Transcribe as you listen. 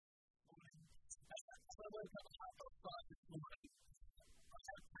woke up at 5:30 this morning. I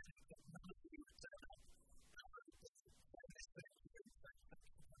had panic that none of you would turn up. This thing is really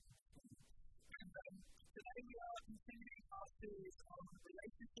and today we are continuing our series on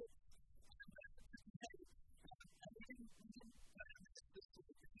relationships. And today, we didn't miss this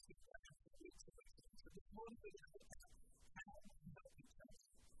week because we've done it for weeks and weeks. So this morning we're going to look at how we help each other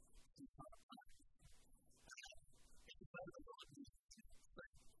in hard times. It's about the Lord Jesus. So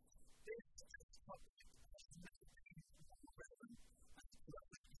this topic has never been more relevant to our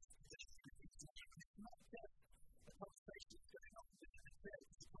witness today. It's not just a conversation going on within the church,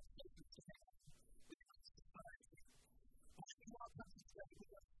 it's a conversation going on within our society. In our country today, we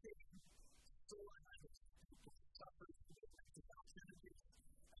are seeing soaring levels of people suffering from mental health challenges.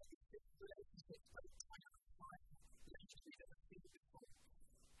 We see relationships both time and time less than we've ever seen before.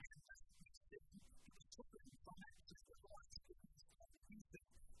 And we see people struggling financially with lives of business and using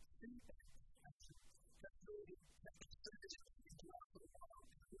feedback that really can be surged into our sort of world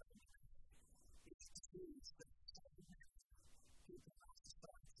in the way it's disease that so many people in our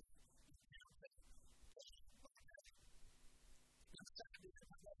society encounter by day. And sadly,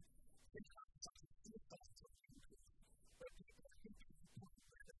 I think our society suicides on the increase, where people are hitting the point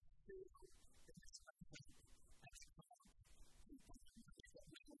where they feel that it's okay and they can't keep on and they've got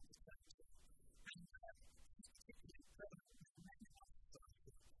no one to turn to. And it's particularly prevalent with men in our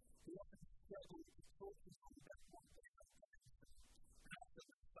society who often struggle to talk to people about what they are going through and how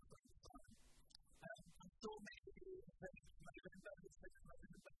they're suffering from. I'm sure many of you have heard of November, it's been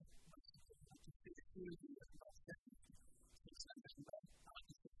November, most of you have to see a few of you have not seen since November. I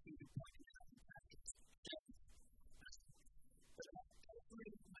just have to point it out and catch it again. But every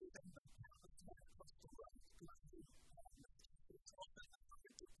November counts across the world globally. It's often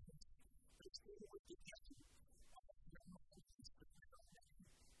ridiculous, but it's always the case of young families that live on many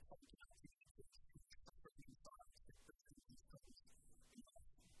popular communities suffering in silence with present themselves in life.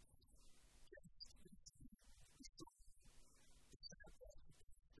 Just recently, we saw the sad death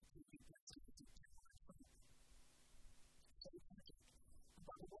of the TV personality Tim Whitfield. So tragic. And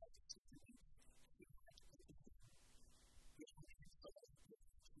by the way, it's really he had everything. He had the entire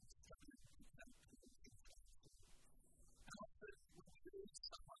relationship struggling to help people in life. And often, when we lose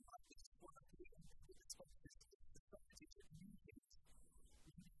someone like this, one of the immediate responses of society to communicate,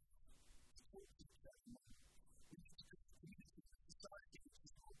 we need to talk to each other more. We need to build a community and society which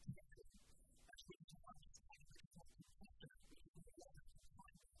is more caring, and we need to understand that it's not compassionate, but it's more loving and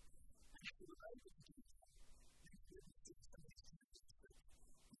kind. And if we were able to do that, then we would see some of these challenges that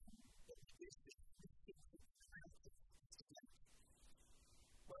we do see in reality today.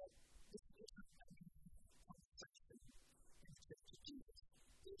 Well, this is a conversation in the Church of Jesus.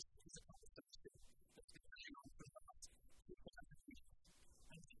 This is a conversation that's been going on for the last 2,000 years.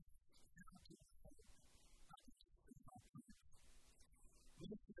 And it's how do we help others in our time?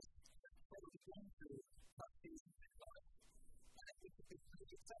 Most of us have probably gone through tough seasons in life, and it can be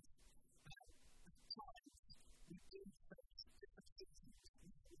really tough. At times, we do face different seasons,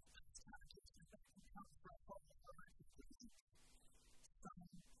 we face challenges, and they can come from a whole variety of reasons. Some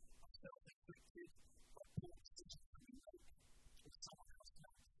are self-inflicted by poor decisions that we make, or someone else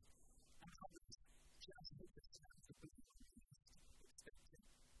makes, and others just make us down to be what we least expected.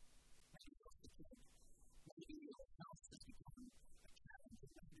 Maybe you lost a job, maybe your house has become a challenge,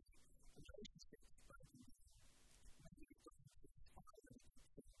 or maybe a relationship is broken, maybe you've got into a spiral of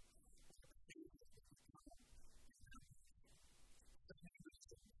addiction, or a behavior that has become unhealthy. So many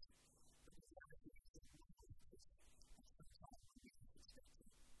reasons, but the reality is that we all have this at some time when we least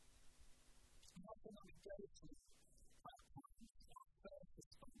expected. And often when we go through hard times, our first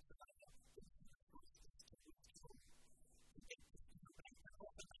response to that instant response is to withdraw, to get to feel better, and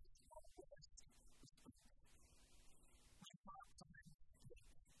often that is our worst response. When hard times hit,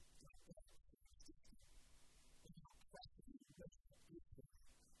 like that is different. When you're questioning whether you're beautiful,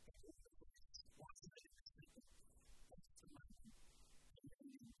 but all the ways, why is it different? That's the moment when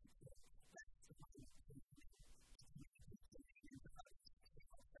you need to talk. That's the moment when you need to communicate, to lean into others, to keep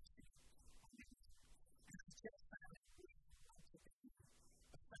on facing on it. And as Jeff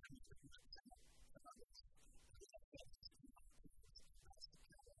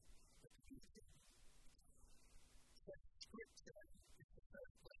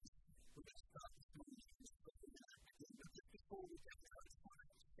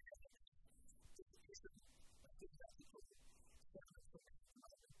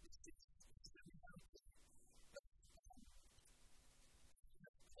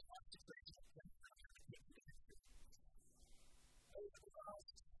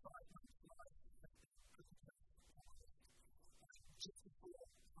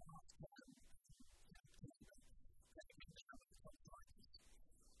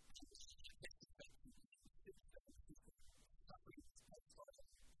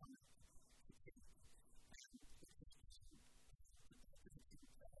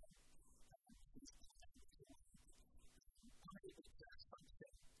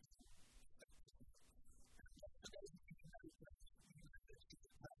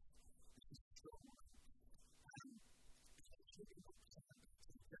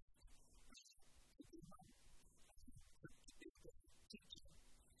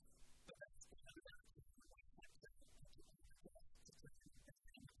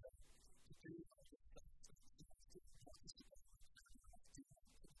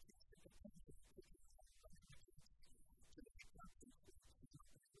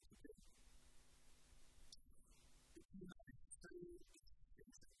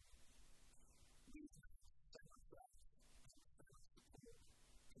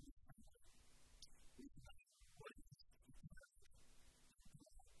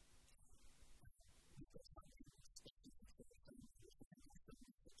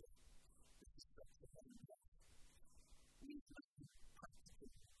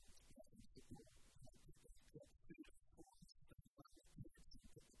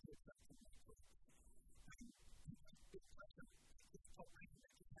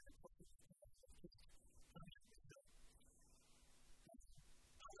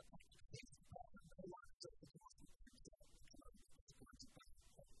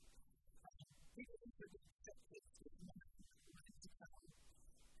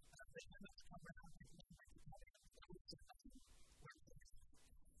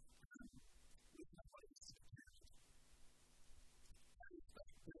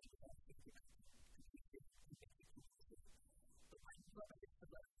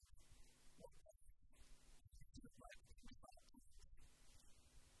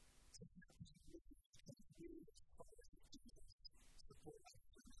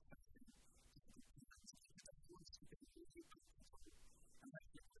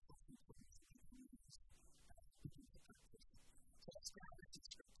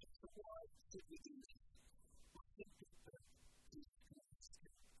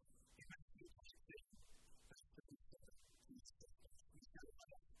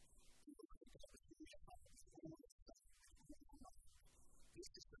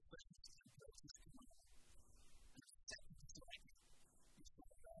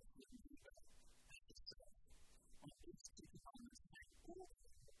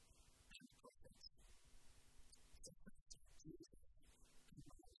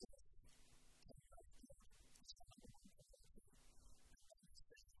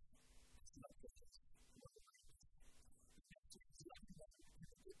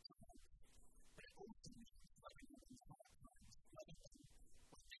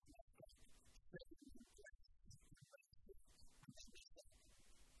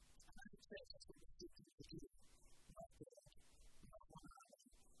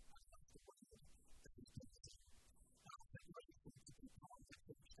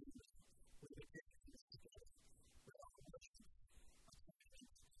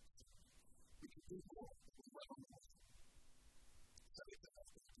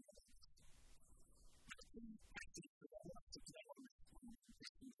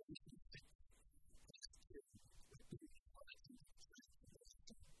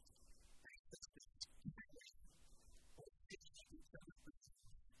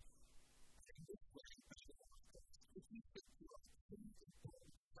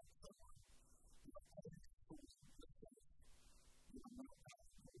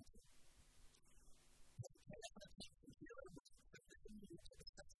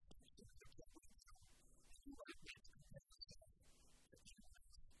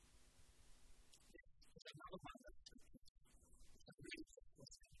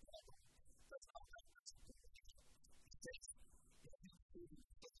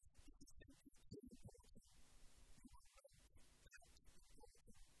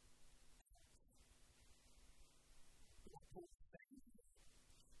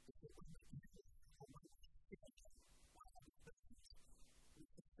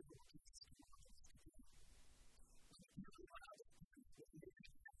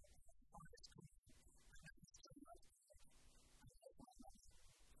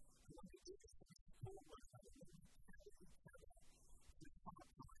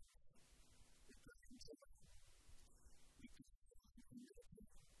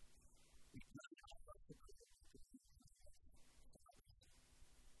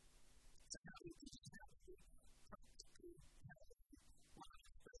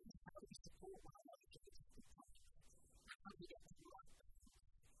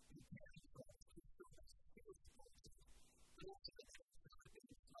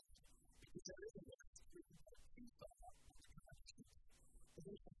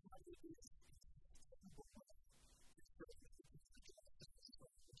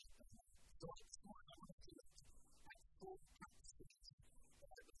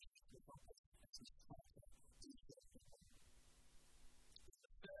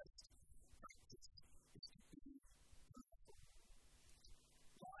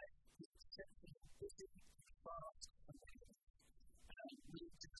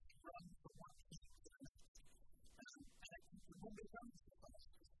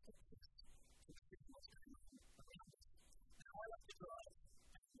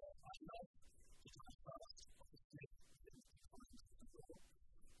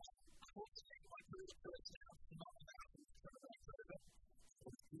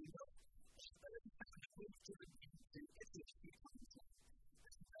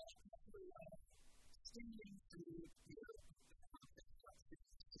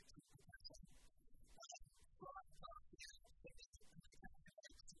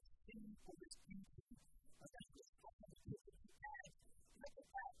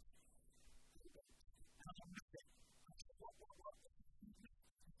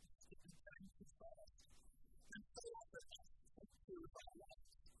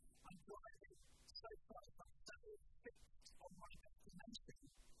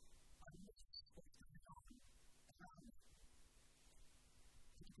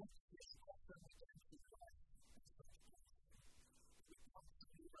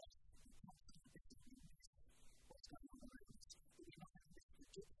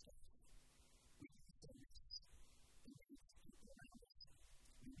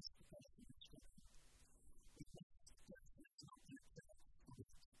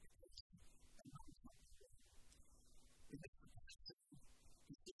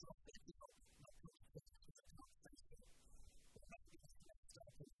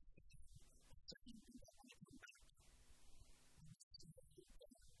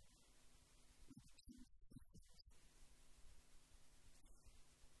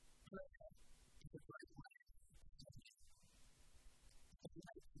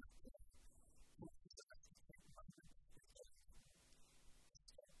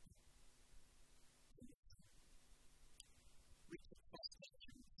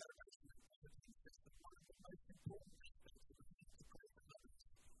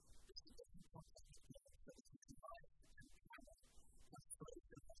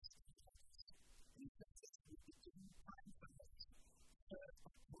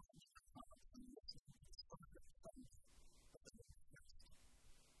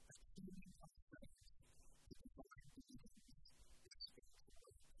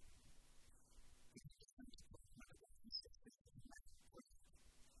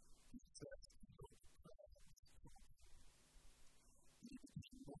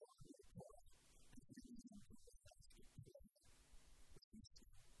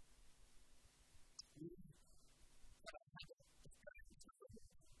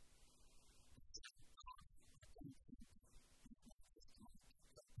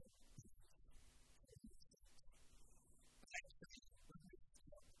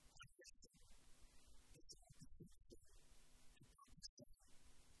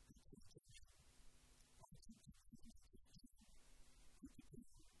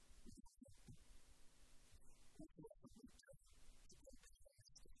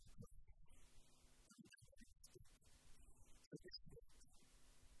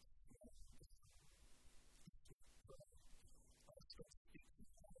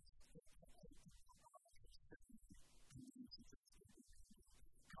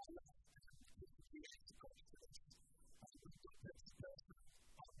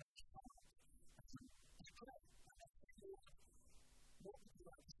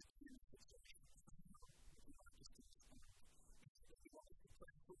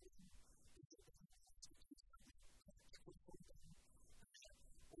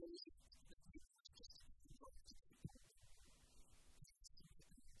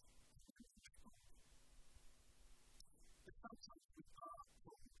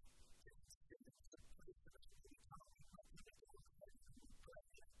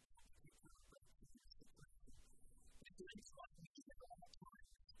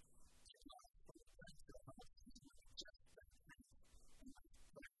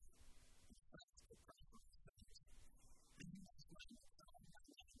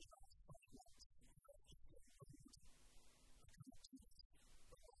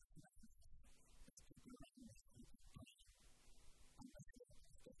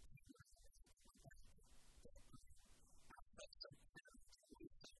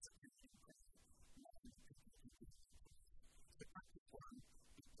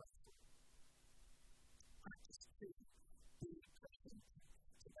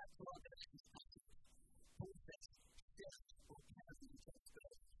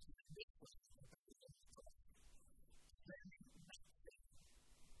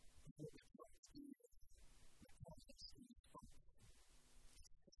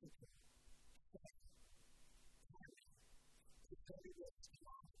very well to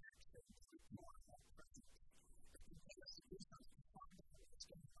our action to ignore that present. It can take us to do something to find out what's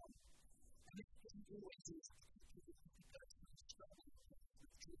going on. And it isn't always easy, particularly because we struggle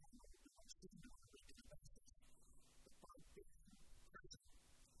with children or children on a regular basis. But by being present,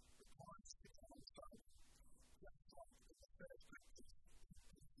 the clients to come on side, that's why the first practice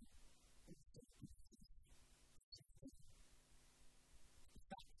is in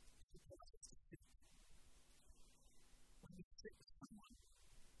fact, it requires us to sit. When we sit with someone,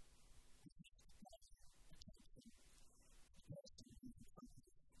 we need to pay attention to the person who's in front of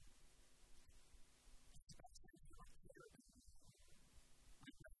us. It's about saying you are clear about it. I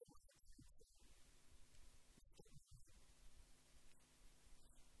know what I'm doing.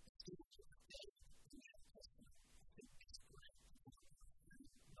 The story of David in the Old Testament, I think, is great for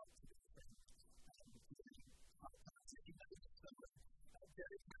not to be friends and doing our part. Even though it's so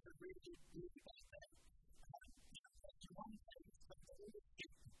David has a really, really bad day. One day, all the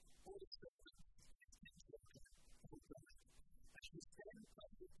people, all the servants, his children, all died. And he was very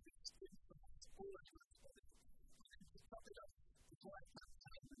public with his influence all over his body. And he covered up the white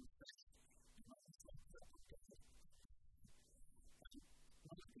baptism and said, you might as well go with God. And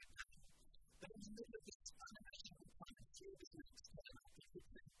what a good day. But in the middle of this unimaginable time, he was next to him, he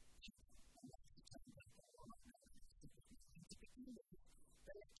could say, I want to tell you about all I know. And to begin with,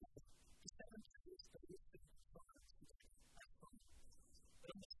 they had told the 7 days that he was in France. But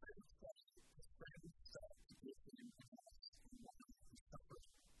on the seventh day, his friends said to give him a house and one of them suffered.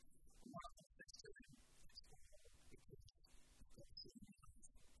 And one of them said to him, it's all because you've got to see me eyes.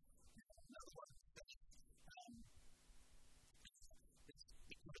 And another one said, it's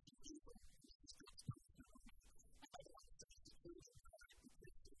because you're evil, this is God's punishment on me. Another one said, it's because you're right,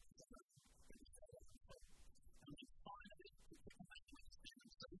 because you're evil, and you say that I'm wrong. And then finally, we can make an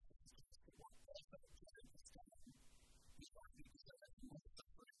experience of whatever Jared has done. We find we deserve more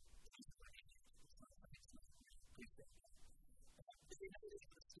suffering than he's already had. It's not like it's not really good for him. If we know this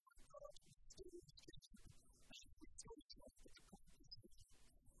in the story of God, we still use judgment. And we still use life, but the point is here.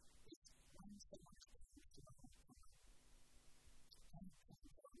 It's when someone is going to the whole time, and can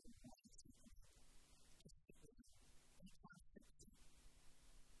go in one second, just sit there, and try to fix it.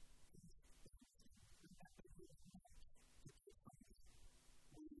 And that will be enough to get something.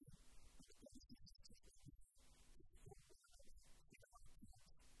 We are the best message of the world.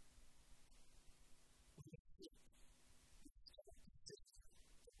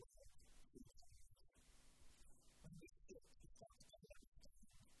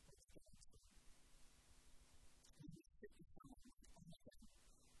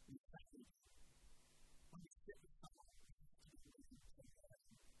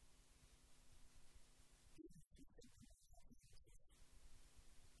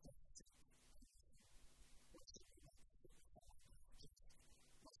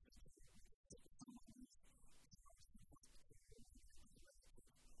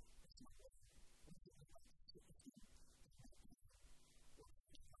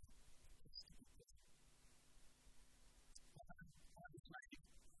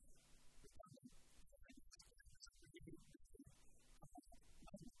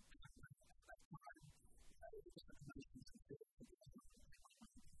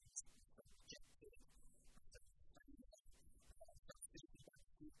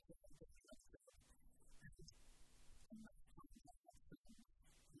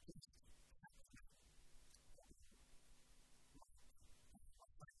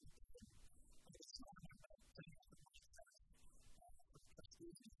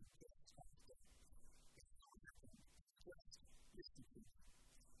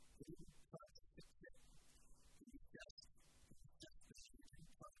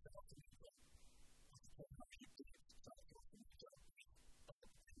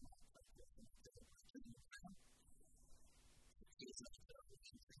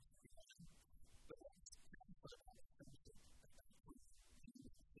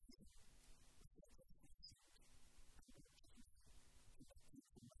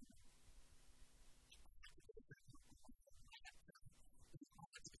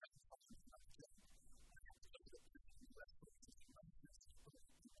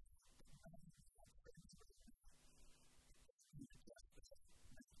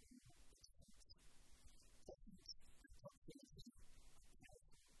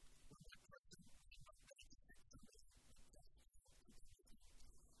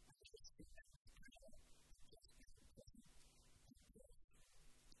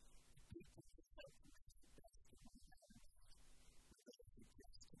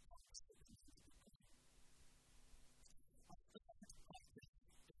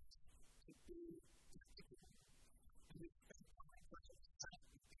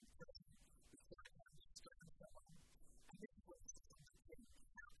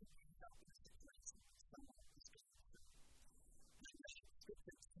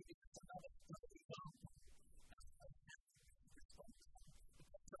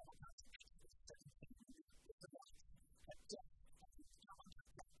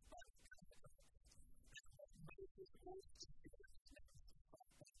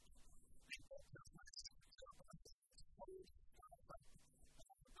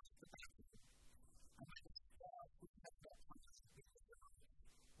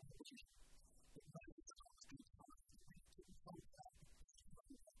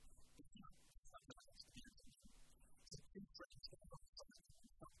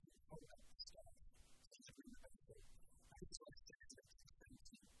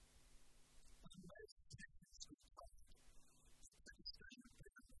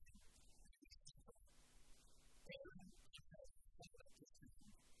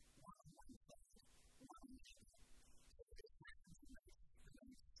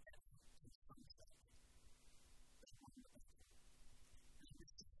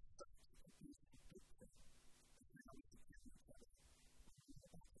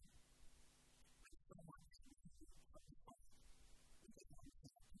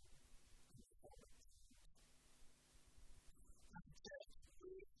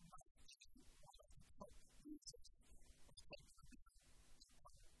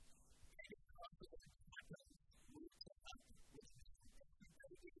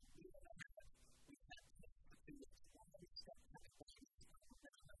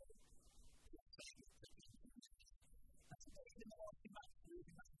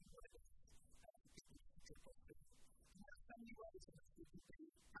 could be